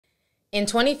In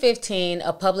 2015,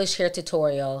 a published hair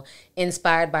tutorial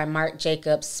inspired by Marc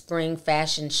Jacobs' spring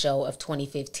fashion show of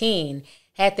 2015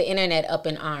 had the internet up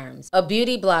in arms. A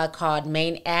beauty blog called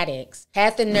Main Addicts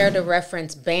had the nerve to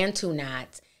reference Bantu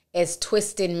knots as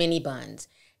twisted mini buns.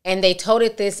 And they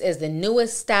touted this as the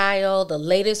newest style, the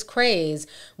latest craze,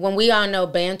 when we all know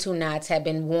Bantu knots have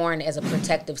been worn as a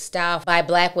protective style by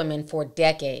Black women for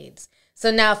decades. So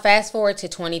now fast forward to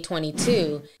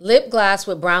 2022, lip gloss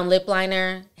with brown lip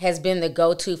liner has been the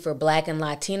go-to for Black and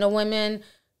Latino women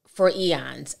for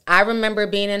eons. I remember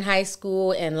being in high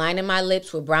school and lining my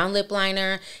lips with brown lip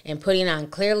liner and putting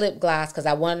on clear lip gloss because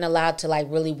I wasn't allowed to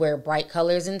really wear bright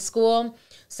colors in school.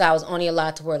 So I was only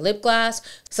allowed to wear lip gloss.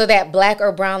 So that black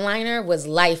or brown liner was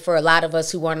life for a lot of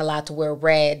us who weren't allowed to wear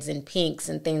reds and pinks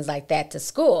and things like that to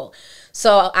school.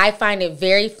 So I find it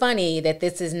very funny that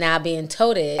this is now being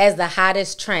touted as the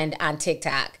hottest trend on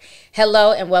TikTok.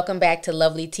 Hello and welcome back to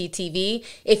Lovelyti TV.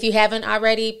 If you haven't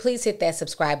already, please hit that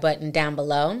subscribe button down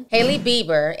below. Hailey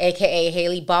Bieber, aka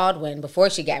Hailey Baldwin, before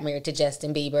she got married to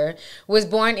Justin Bieber, was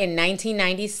born in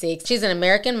 1996. She's an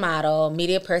American model,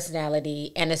 media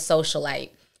personality, and a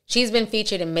socialite. She's been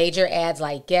featured in major ads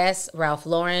like Guess, Ralph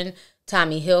Lauren,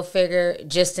 Tommy Hilfiger,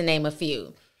 just to name a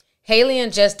few. Hailey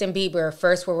and Justin Bieber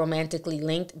first were romantically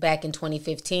linked back in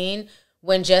 2015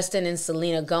 when Justin and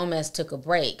Selena Gomez took a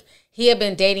break. He had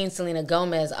been dating Selena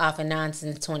Gomez off and on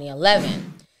since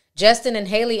 2011. Justin and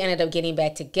Hailey ended up getting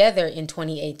back together in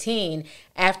 2018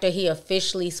 after he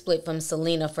officially split from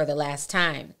Selena for the last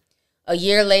time. A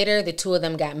year later, the two of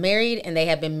them got married and they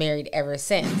have been married ever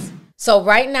since. So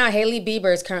right now, Hailey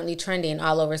Bieber is currently trending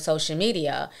all over social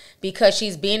media because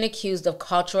she's being accused of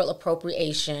cultural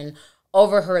appropriation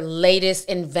over her latest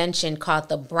invention called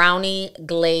the brownie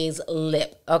glaze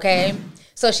lip, okay?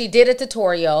 So she did a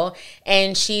tutorial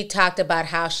and she talked about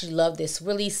how she loved this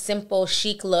really simple,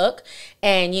 chic look.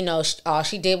 And, you know, all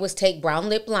she did was take brown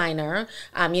lip liner,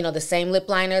 the same lip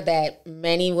liner that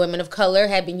many women of color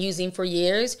had been using for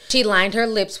years. She lined her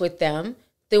lips with them,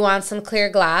 threw on some clear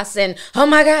gloss, and oh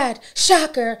my God,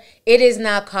 shocker, it is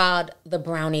now called the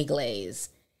brownie glaze.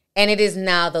 And it is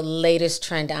now the latest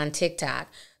trend on TikTok.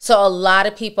 So a lot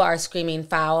of people are screaming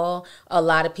foul. A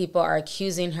lot of people are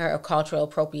accusing her of cultural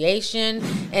appropriation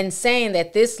and saying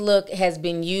that this look has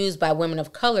been used by women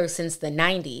of color since the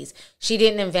 90s. She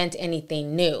didn't invent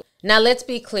anything new. Now let's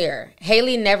be clear.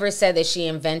 Hailey never said that she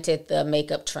invented the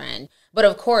makeup trend. But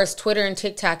of course, Twitter and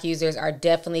TikTok users are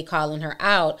definitely calling her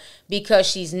out because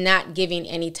she's not giving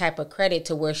any type of credit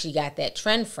to where she got that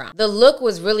trend from. The look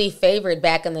was really favored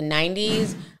back in the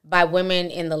 90s by women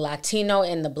in the Latino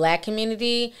and the Black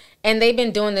community, and they've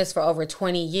been doing this for over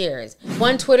 20 years.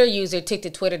 One Twitter user took to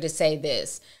Twitter to say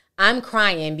this: "I'm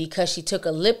crying because she took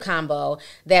a lip combo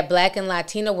that Black and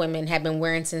Latino women have been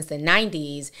wearing since the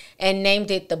 90s and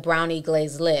named it the brownie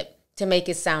glaze lip to make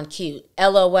it sound cute.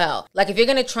 LOL. Like, if you're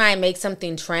going to try and make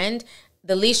something trend,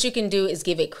 the least you can do is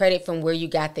give it credit from where you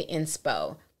got the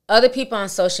inspo." Other people on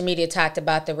social media talked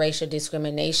about the racial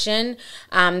discrimination.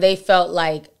 They felt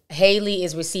like Hailey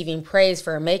is receiving praise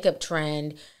for a makeup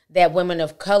trend that women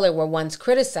of color were once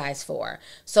criticized for.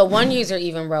 So one user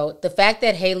even wrote, "The fact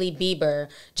that Hailey Bieber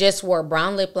just wore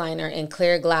brown lip liner and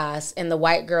clear gloss and the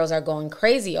white girls are going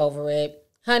crazy over it.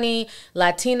 Honey,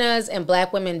 Latinas and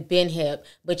Black women been hip,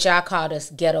 but y'all called us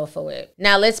ghetto for it."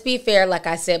 Now, let's be fair. Like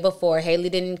I said before, Hailey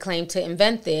didn't claim to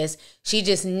invent this. She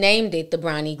just named it the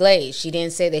brownie glaze. She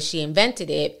didn't say that she invented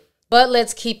it. But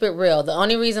let's keep it real. The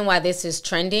only reason why this is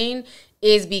trending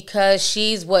is because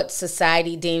she's what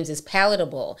society deems as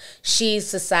palatable. She's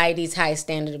society's high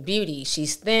standard of beauty.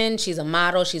 She's thin, she's a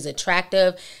model, she's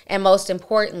attractive, and most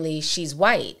importantly, she's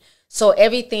white. So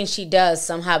everything she does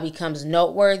somehow becomes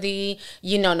noteworthy.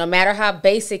 You know, no matter how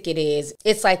basic it is,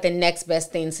 it's like the next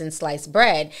best thing since sliced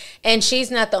bread. And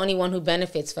she's not the only one who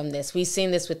benefits from this. We've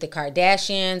seen this with the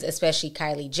Kardashians, especially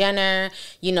Kylie Jenner,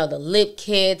 you know, the lip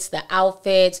kits, the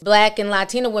outfits. Black and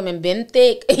Latino women been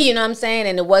thick, you know what I'm saying?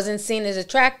 And it wasn't seen as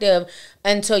attractive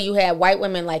until you had white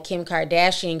women like Kim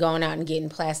Kardashian going out and getting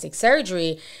plastic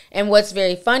surgery. And what's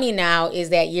very funny now is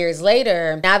that years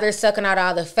later, now they're sucking out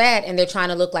all the fat and they're trying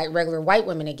to look like regular white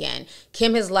women again.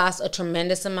 Kim has lost a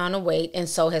tremendous amount of weight, and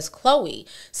so has Chloe.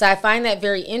 So I find that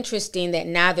very interesting that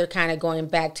now they're kind of going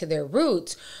back to their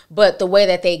roots, but the way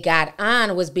that they got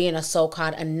on was being a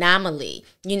so-called anomaly.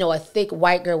 You know, a thick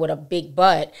white girl with a big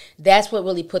butt. That's what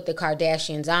really put the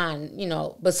Kardashians on, you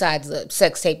know, besides the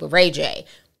sex tape with Ray J.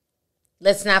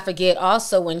 Let's not forget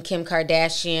also when Kim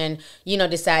Kardashian, you know,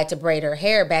 decided to braid her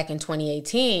hair back in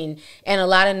 2018, and a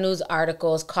lot of news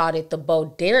articles called it the Bo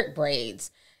Derek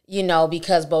braids. you know,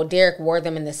 because Bo Derek wore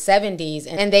them in the 70s,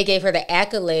 and they gave her the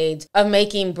accolades of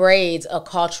making braids a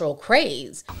cultural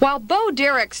craze. While Bo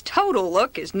Derek's total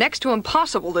look is next to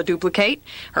impossible to duplicate,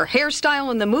 her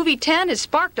hairstyle in the movie 10 has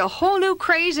sparked a whole new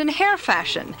craze in hair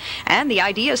fashion, and the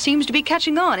idea seems to be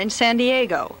catching on in San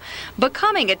Diego.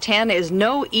 Becoming a 10 is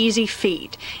no easy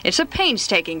feat. It's a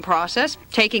painstaking process,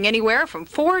 taking anywhere from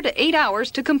 4 to 8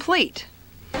 hours to complete.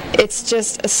 It's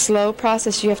just a slow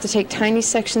process. You have to take tiny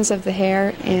sections of the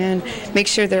hair and make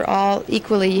sure they're all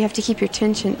equally. You have to keep your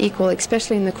tension equal,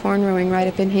 especially in the cornrowing right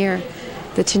up in here.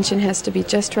 The tension has to be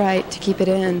just right to keep it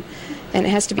in, and it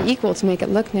has to be equal to make it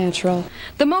look natural.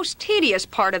 The most tedious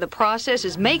part of the process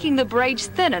is making the braids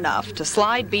thin enough to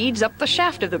slide beads up the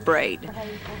shaft of the braid.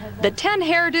 The 10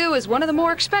 hairdo is one of the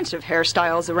more expensive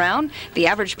hairstyles around. The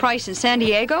average price in San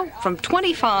Diego from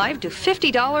 $25 to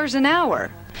 $50 an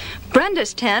hour.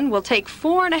 Brenda's 10 will take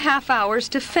 4.5 hours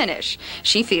to finish.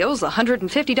 She feels the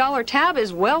 $150 tab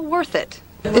is well worth it.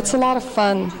 It's a lot of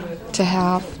fun to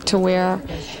have, to wear,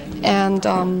 and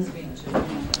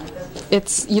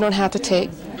you don't have to take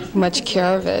much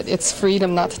care of it. It's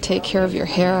freedom not to take care of your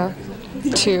hair,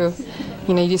 too.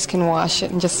 You know, you just can wash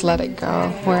it and just let it go,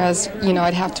 whereas, you know,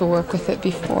 I'd have to work with it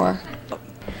before.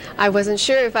 I wasn't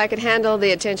sure if I could handle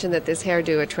the attention that this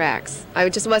hairdo attracts. I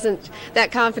just wasn't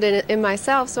that confident in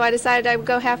myself, so I decided I would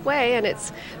go halfway, and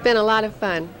it's been a lot of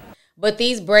fun. But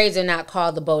these braids are not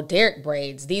called the Bo Derek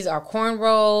braids. These are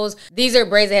cornrows. These are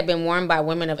braids that have been worn by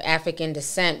women of African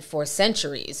descent for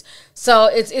centuries. So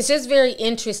it's just very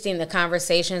interesting, the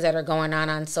conversations that are going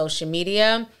on social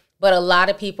media. But a lot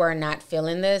of people are not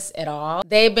feeling this at all.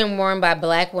 They've been worn by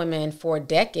Black women for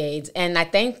decades. And I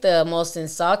think the most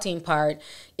insulting part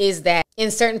is that in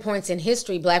certain points in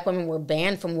history, Black women were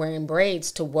banned from wearing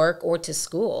braids to work or to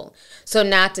school. So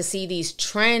not to see these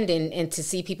trend and to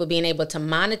see people being able to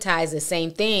monetize the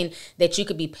same thing that you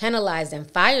could be penalized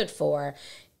and fired for,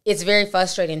 it's very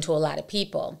frustrating to a lot of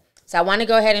people. So I want to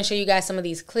go ahead and show you guys some of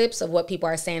these clips of what people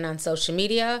are saying on social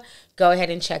media. Go ahead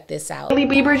and check this out. Hailey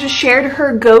Bieber just shared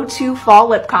her go-to fall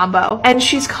lip combo, and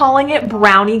she's calling it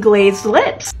brownie glazed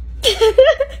lips.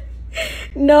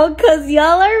 No, cause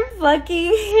y'all are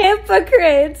fucking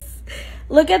hypocrites.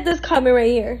 Look at this comment right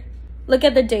here. Look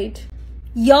at the date.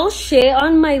 Y'all shit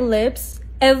on my lips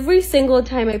every single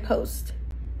time I post.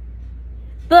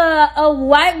 But a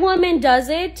white woman does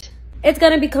it, it's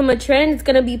gonna become a trend. It's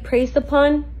gonna be praised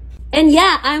upon. And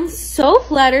yeah, I'm so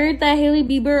flattered that Hailey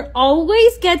Bieber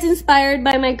always gets inspired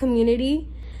by my community,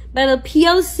 by the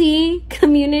POC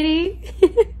community.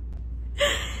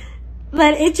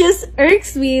 But it just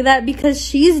irks me that because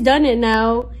she's done it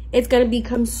now, it's gonna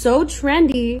become so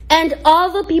trendy. And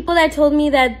all the people that told me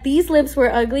that these lips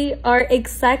were ugly are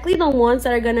exactly the ones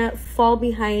that are gonna fall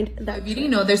behind that. If you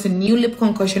didn't know, there's a new lip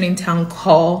concoction in town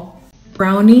called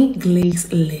brownie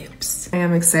glazed lips. I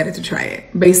am excited to try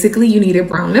it. Basically, you need a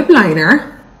brown lip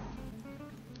liner.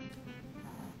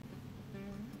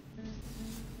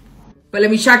 But let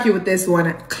me shock you with this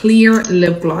one. Clear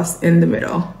lip gloss in the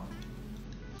middle.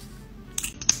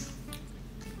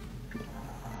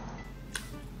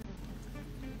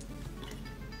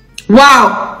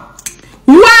 Wow!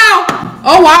 Wow!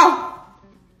 Oh wow!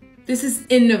 This is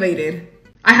innovative.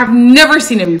 I have never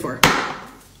seen it before.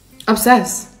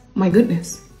 Obsessed. My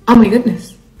goodness. Oh my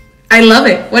goodness. I love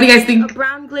it. What do you guys think? A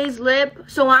brown glazed lip.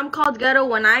 So I'm called ghetto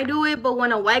when I do it, but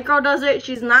when a white girl does it,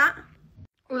 she's not.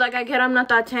 Like, I get I'm not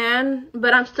that tan,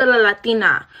 but I'm still a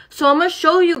Latina. So I'm gonna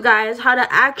show you guys how to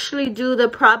actually do the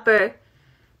proper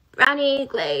brownie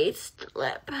glazed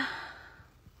lip.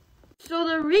 So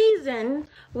the reason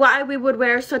why we would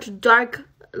wear such dark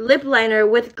lip liner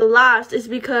with gloss is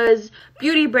because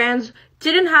beauty brands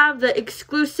didn't have the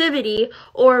exclusivity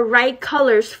or right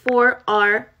colors for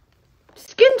our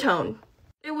skin tone.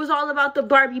 It was all about the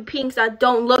Barbie pinks that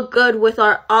don't look good with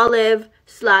our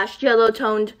olive/yellow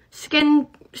toned skin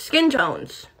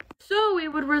tones. So we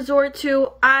would resort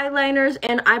to eyeliners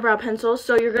and eyebrow pencils.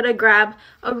 So you're gonna grab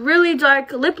a really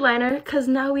dark lip liner because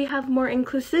now we have more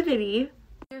inclusivity.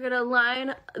 You're gonna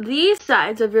line these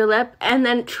sides of your lip and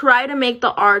then try to make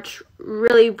the arch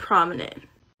really prominent,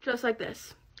 just like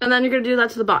this. And then you're gonna do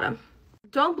that to the bottom.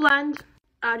 Don't blend,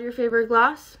 add your favorite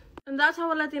gloss. And that's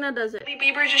how a Latina does it. Hailey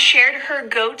Bieber just shared her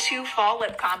go-to fall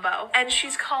lip combo, and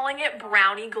she's calling it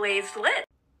brownie glazed lips.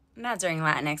 Not during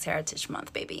Latinx Heritage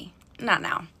Month, baby. Not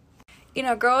now. You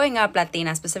know, growing up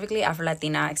Latina, specifically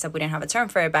Afro-Latina, except we didn't have a term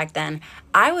for it back then,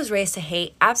 I was raised to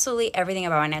hate absolutely everything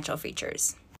about my natural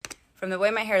features. From the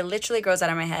way my hair literally grows out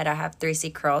of my head, I have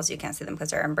 3C curls, you can't see them because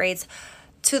they're in braids,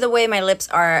 to the way my lips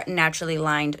are naturally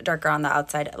lined, darker on the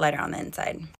outside, lighter on the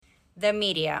inside. The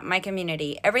media, my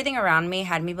community, everything around me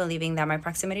had me believing that my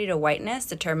proximity to whiteness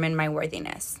determined my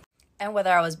worthiness and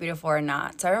whether I was beautiful or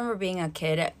not. So I remember being a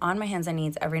kid on my hands and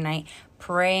knees every night,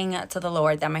 praying to the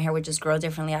Lord that my hair would just grow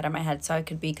differently out of my head so I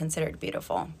could be considered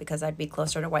beautiful because I'd be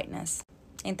closer to whiteness.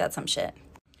 Ain't that some shit?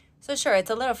 So sure,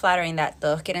 it's a little flattering that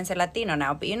todos quieren ser Latino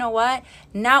now, but you know what?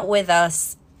 Not with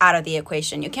us out of the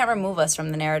equation. You can't remove us from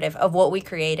the narrative of what we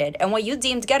created and what you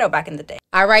deemed ghetto back in the day.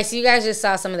 All right, so you guys just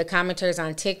saw some of the commenters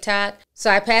on TikTok. So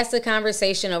I passed the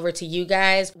conversation over to you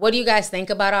guys. What do you guys think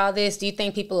about all this? Do you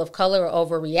think people of color are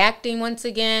overreacting once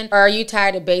again? Or are you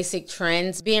tired of basic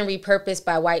trends being repurposed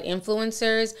by white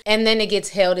influencers? And then it gets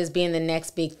hailed as being the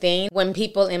next big thing when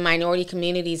people in minority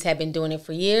communities have been doing it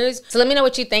for years. So let me know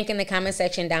what you think in the comment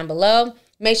section down below.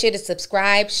 Make sure to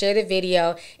subscribe, share the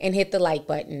video, and hit the like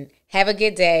button. Have a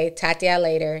good day. Talk to y'all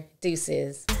later.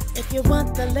 Deuces. If you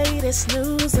want the latest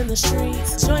news in the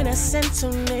streets, join us and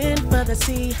tune in for the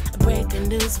tea. Breaking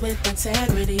news with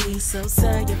integrity. So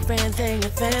tell your friends and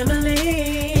your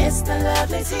family. It's the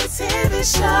Lovelyti TV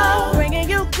show, bringing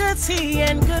you good tea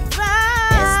and good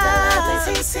vibes. It's the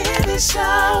Lovelyti TV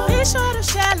show. Be sure to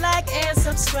share, like, and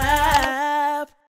subscribe.